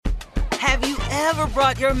Have you ever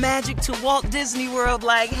brought your magic to Walt Disney World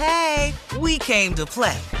like, hey, we came to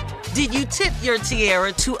play? Did you tip your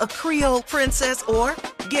tiara to a Creole princess or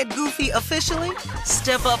get goofy officially?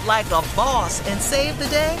 Step up like a boss and save the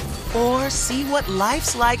day? Or see what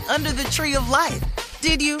life's like under the tree of life?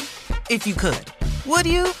 Did you? If you could. Would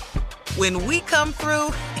you? When we come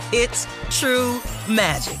through, it's true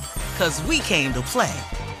magic. 'Cause we came to play.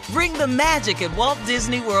 Bring the magic at Walt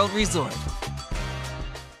Disney World Resort.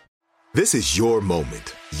 This is your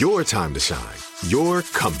moment, your time to shine, your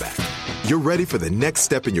comeback. You're ready for the next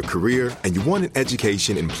step in your career, and you want an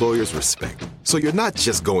education employers respect. So you're not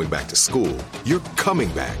just going back to school, you're coming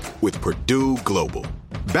back with Purdue Global.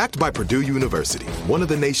 Backed by Purdue University, one of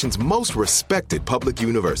the nation's most respected public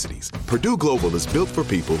universities, Purdue Global is built for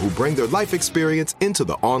people who bring their life experience into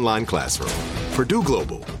the online classroom. Purdue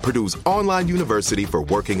Global, Purdue's online university for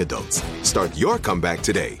working adults. Start your comeback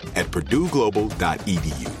today at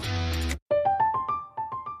purdueglobal.edu.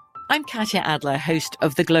 I'm Katya Adler, host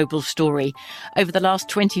of The Global Story. Over the last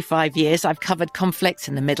 25 years, I've covered conflicts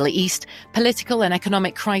in the Middle East, political and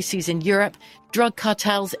economic crises in Europe, drug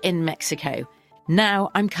cartels in Mexico. Now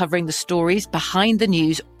I'm covering the stories behind the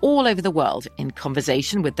news all over the world in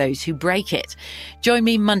conversation with those who break it. Join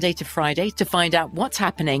me Monday to Friday to find out what's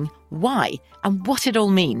happening, why, and what it all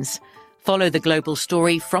means. Follow The Global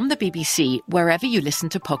Story from the BBC wherever you listen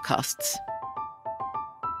to podcasts.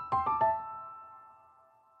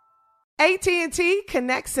 AT&T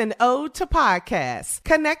connects an ode to podcasts.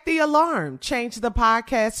 Connect the alarm. Change the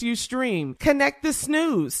podcast you stream. Connect the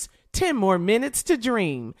snooze. 10 more minutes to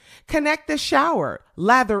dream. Connect the shower.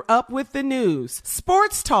 Lather up with the news.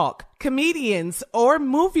 Sports talk, comedians, or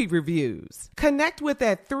movie reviews. Connect with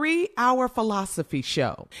that 3-hour philosophy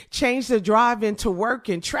show. Change the drive into work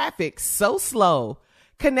in traffic so slow.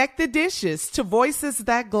 Connect the dishes to voices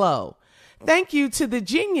that glow. Thank you to the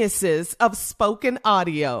geniuses of spoken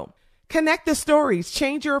audio. Connect the stories,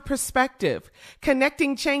 change your perspective.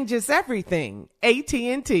 Connecting changes everything.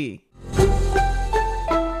 AT&T.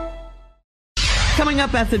 Coming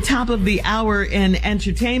up at the top of the hour in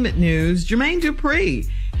entertainment news, Jermaine Dupri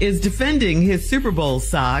is defending his Super Bowl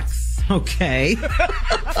socks. Okay.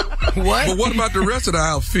 What? But what about the rest of the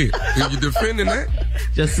outfit? Are you defending that?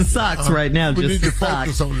 Just the socks right now. We just need the to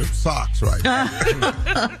socks. focus on the socks right now.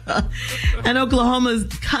 And Oklahoma's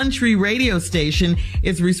country radio station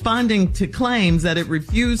is responding to claims that it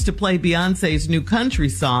refused to play Beyonce's new country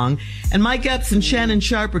song. And Mike Epps and Shannon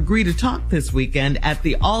Sharp agree to talk this weekend at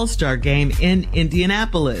the All-Star Game in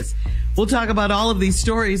Indianapolis. We'll talk about all of these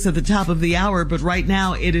stories at the top of the hour, but right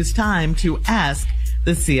now it is time to ask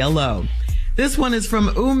the CLO. This one is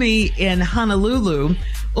from Umi in Honolulu.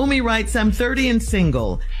 Umi writes, I'm 30 and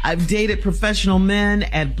single. I've dated professional men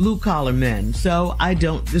and blue-collar men, so I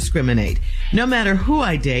don't discriminate. No matter who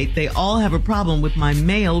I date, they all have a problem with my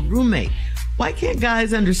male roommate. Why can't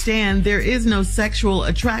guys understand there is no sexual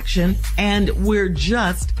attraction and we're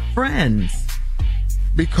just friends?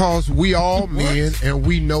 Because we all men and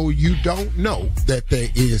we know you don't know that there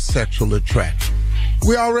is sexual attraction.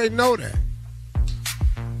 We already know that.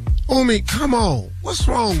 Umi, come on. What's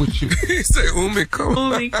wrong with you? He said, Umi, come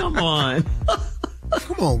on. Umi, come on.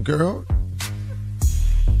 Come on, girl.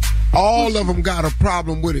 All of them got a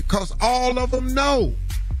problem with it because all of them know.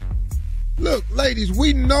 Look, ladies,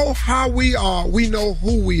 we know how we are. We know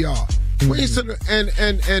who we are.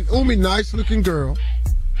 And Umi, nice looking girl.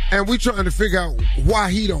 And we trying to figure out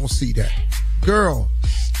why he don't see that. Girl,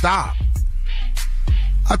 stop.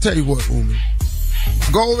 I'll tell you what, Umi.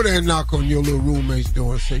 Go over there and knock on your little roommate's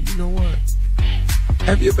door and say, you know what?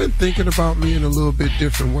 Have you been thinking about me in a little bit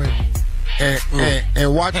different way?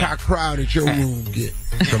 And watch how crowded your room get.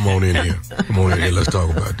 Come on in here. Come on in here. Let's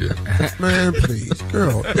talk about this. Man, please,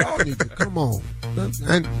 girl, y'all need to come on.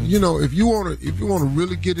 And you know, if you wanna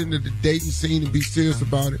really get into the dating scene and be serious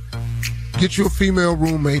about it, get you a female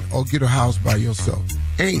roommate or get a house by yourself.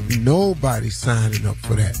 Ain't nobody signing up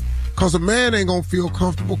for that. Because a man ain't going to feel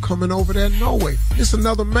comfortable coming over there no way. It's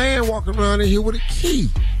another man walking around in here with a key.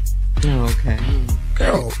 Oh, okay.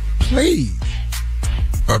 Girl, please.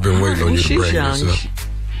 I've been waiting on you to bring young. this up.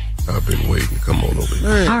 I've been waiting. Come on over here.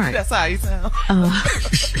 Man. All right. That's how you sound.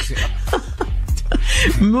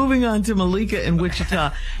 Moving on to Malika in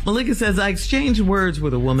Wichita. Malika says, I exchanged words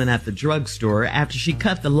with a woman at the drugstore after she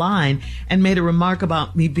cut the line and made a remark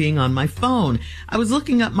about me being on my phone. I was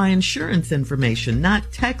looking up my insurance information, not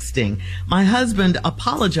texting. My husband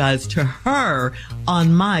apologized to her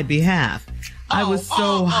on my behalf. I was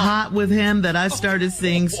so hot with him that I started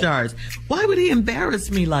seeing stars. Why would he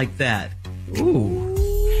embarrass me like that? Ooh,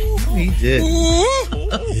 he did.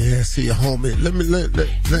 Yeah, see, homie. Let me,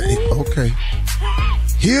 okay.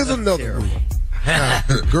 Here's another rule. Now,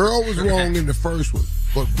 the girl was wrong in the first one,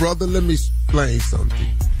 but brother, let me explain something.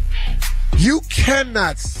 You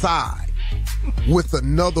cannot side with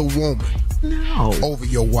another woman over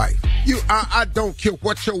your wife. I don't care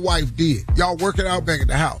what your wife did. Y'all work it out back at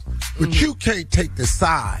the house. But you can't take the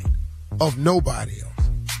side of nobody else.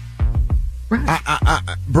 Right.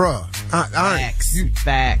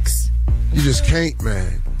 Facts. You just can't,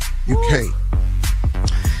 man. You can't.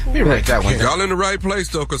 Let me write that one down. Y'all in the right place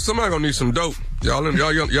though, cause somebody gonna need some dope. Y'all in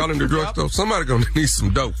the drugstore. Somebody gonna need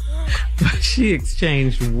some dope. She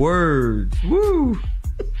exchanged words. Woo.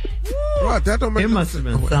 Right, that don't make it no must sense.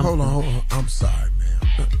 have been something. Hold on. I'm sorry, man.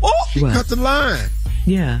 She What? cut the line.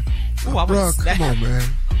 Yeah. Bro, come on, man.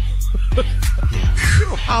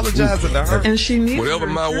 You apologizing to her. And she needed Whatever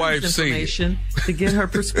her my wife insurance said. information to get her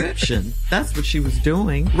prescription. That's what she was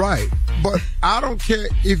doing. Right. But I don't care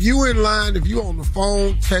if you in line, if you on the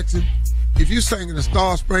phone texting, if you singing the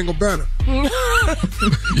Star Spangled Banner. You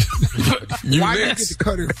Why you next. get to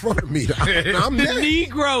cut in front of me? I'm The next.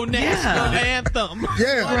 Negro national anthem.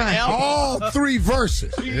 Yeah, Right. all three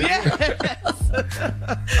verses.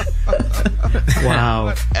 Wow.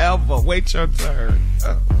 Whatever. Wait your turn.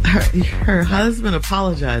 Her husband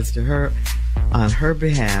apologized to her on her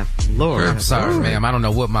behalf. Lord. I'm sorry, ma'am. I don't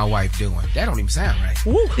know what my wife doing. That don't even sound right.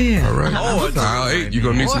 Yeah. All right. Aisle 8, you're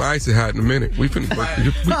gonna need some icy hot in a minute. We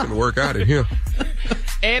finna work out in here.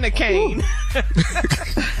 And a cane.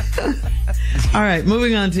 All right,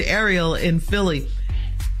 moving on to Ariel in Philly.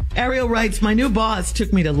 Ariel writes, my new boss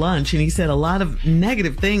took me to lunch and he said a lot of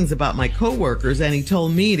negative things about my coworkers and he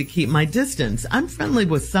told me to keep my distance. I'm friendly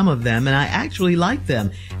with some of them and I actually like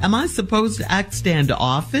them. Am I supposed to act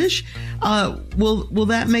standoffish? Will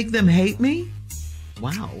that make them hate me?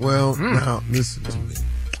 Wow. Well, now, listen to me.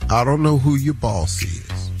 I don't know who your boss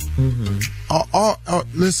is.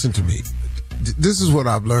 Listen to me. This is what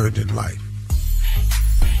I've learned in life.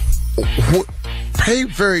 Pay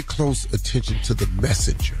very close attention to the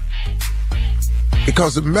messenger.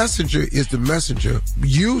 Because the messenger is the messenger,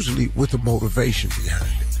 usually with a motivation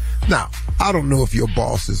behind it. Now, I don't know if your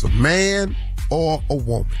boss is a man or a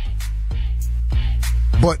woman.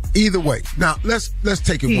 But either way, now let's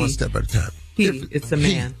take it one step at a time. It's a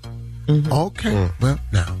man. Okay, well,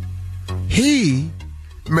 now, he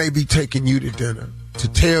may be taking you to dinner to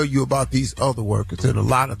tell you about these other workers and a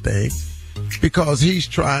lot of things because he's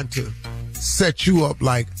trying to set you up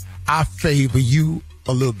like, I favor you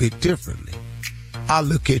a little bit differently. I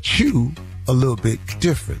look at you a little bit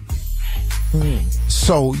differently.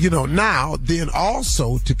 So, now, then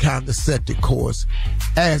also to kind of set the course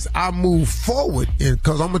as I move forward,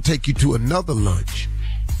 because I'm going to take you to another lunch.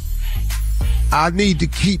 I need to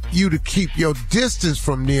keep your distance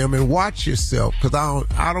from them and watch yourself because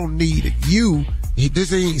I don't need you. He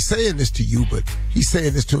ain't saying this to you, but he's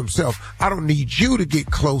saying this to himself. I don't need you to get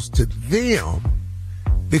close to them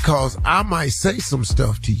because I might say some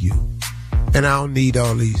stuff to you and I don't need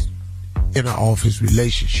all these inner office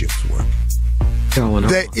relationships working.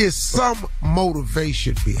 There is some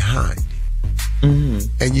motivation behind it.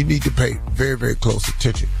 And you need to pay very, very close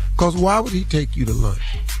attention. Because why would he take you to lunch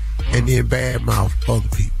and then badmouth other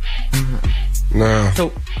people? Nah.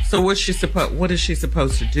 So what is she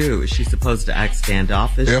supposed to do? Is she supposed to act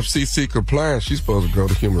standoffish? FCC compliance, she's supposed to go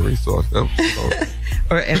to human resource.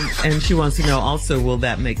 And she wants to know also, will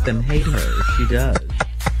that make them hate her if she does?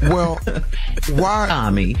 Well, why,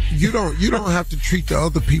 Tommy? You don't have to treat the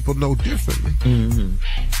other people no differently.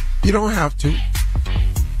 You don't have to.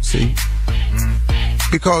 See,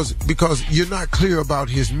 because you're not clear about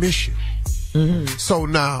his mission. So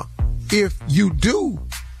now, if you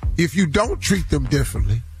don't treat them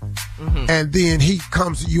differently, and then he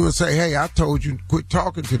comes to you and say, "Hey, I told you quit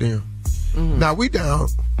talking to them." Now we down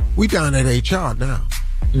at HR now.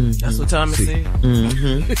 That's what Tommy said.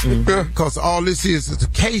 Because all this is a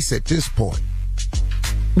case at this point.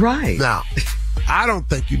 Right. Now, I don't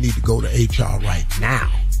think you need to go to HR right now.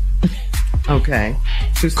 Okay.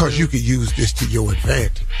 Because you could use this to your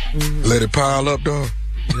advantage. Let it pile up, dog.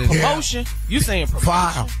 Promotion? You saying promotion?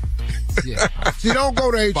 File. Yeah. See, don't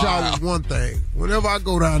go to HR with one thing. Whenever I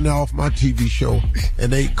go down there off my TV show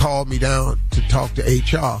and they call me down to talk to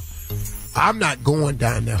HR, I'm not going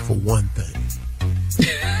down there for one thing.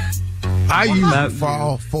 I usually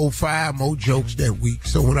file 4-5 more jokes that week.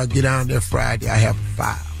 So when I get down there Friday, I have a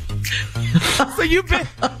file.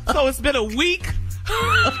 So it's been a week?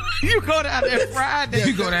 You go down there Friday.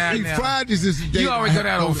 You go down there. Fridays is the day. You always go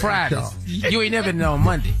down on Fridays. You ain't never been on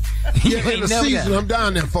Monday. Yeah, in the season, I'm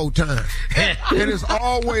down there 4 times. And it's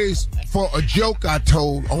always for a joke I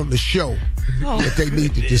told on the show that they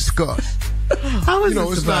need to discuss. How is You know,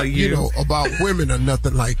 this it's about not, you? you know, about women or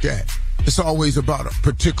nothing like that. It's always about a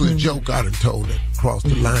particular joke I done told that crossed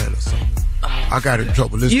the line or something. I got in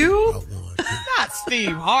trouble listening about one. Not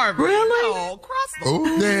Steve Harvey. Really? No, cross the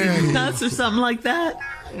Oh, yeah. Nuts or something like that?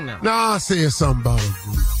 Nah, I said something about a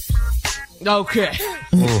group. Okay.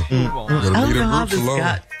 I don't know how this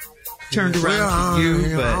got turned around Well, to you, I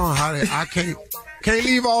don't know how that, I can't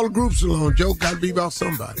leave all the groups alone. Joke got to be about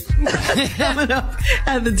somebody. coming up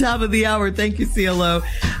at the top of the hour. Thank you, CLO.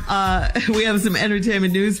 We have some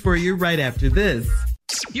entertainment news for you right after this.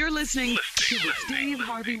 You're listening to the Steve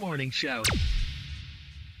Harvey Morning Show.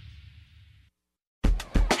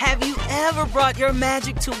 Have you ever brought your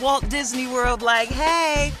magic to Walt Disney World like,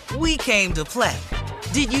 hey, we came to play?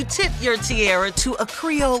 Did you tip your tiara to a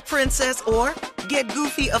Creole princess or get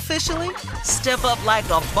goofy officially? Step up like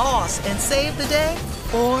a boss and save the day?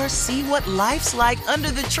 Or see what life's like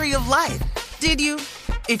under the tree of life? Did you?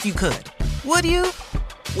 If you could. Would you?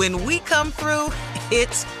 When we come through,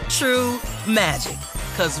 it's true magic.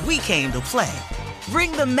 'Cause we came to play.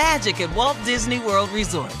 Bring the magic at Walt Disney World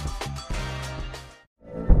Resort.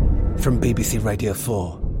 From BBC Radio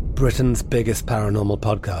 4, Britain's biggest paranormal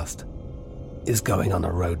podcast is going on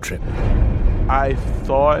a road trip. I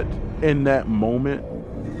thought in that moment,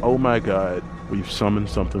 oh my God, we've summoned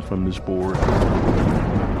something from this board.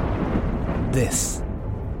 This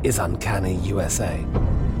is Uncanny USA.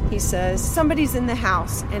 He says, somebody's in the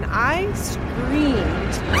house, and I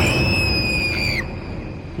screamed.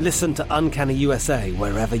 Listen to Uncanny USA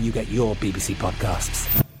wherever you get your BBC podcasts,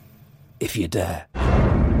 if you dare.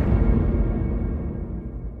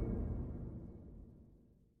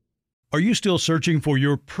 Are you still searching for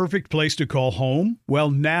your perfect place to call home?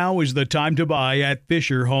 Well, now is the time to buy at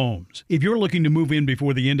Fisher Homes. If you're looking to move in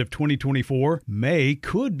before the end of 2024, May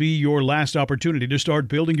could be your last opportunity to start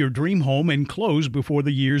building your dream home and close before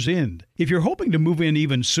the year's end. If you're hoping to move in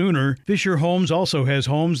even sooner, Fisher Homes also has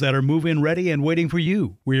homes that are move-in ready and waiting for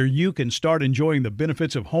you, where you can start enjoying the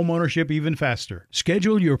benefits of homeownership even faster.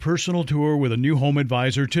 Schedule your personal tour with a new home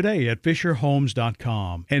advisor today at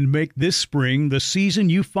FisherHomes.com and make this spring the season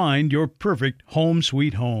you find your perfect home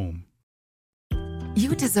sweet home.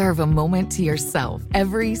 You deserve a moment to yourself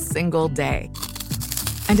every single day.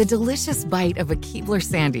 And a delicious bite of a Keebler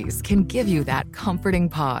Sandies can give you that comforting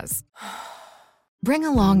pause. Bring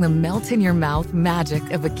along the melt-in-your-mouth magic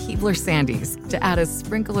of a Keebler Sandies to add a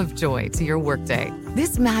sprinkle of joy to your workday.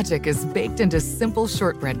 This magic is baked into simple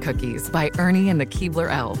shortbread cookies by Ernie and the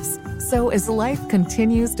Keebler Elves. So as life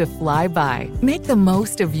continues to fly by, make the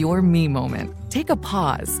most of your me moment. Take a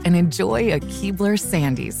pause and enjoy a Keebler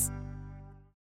Sandies.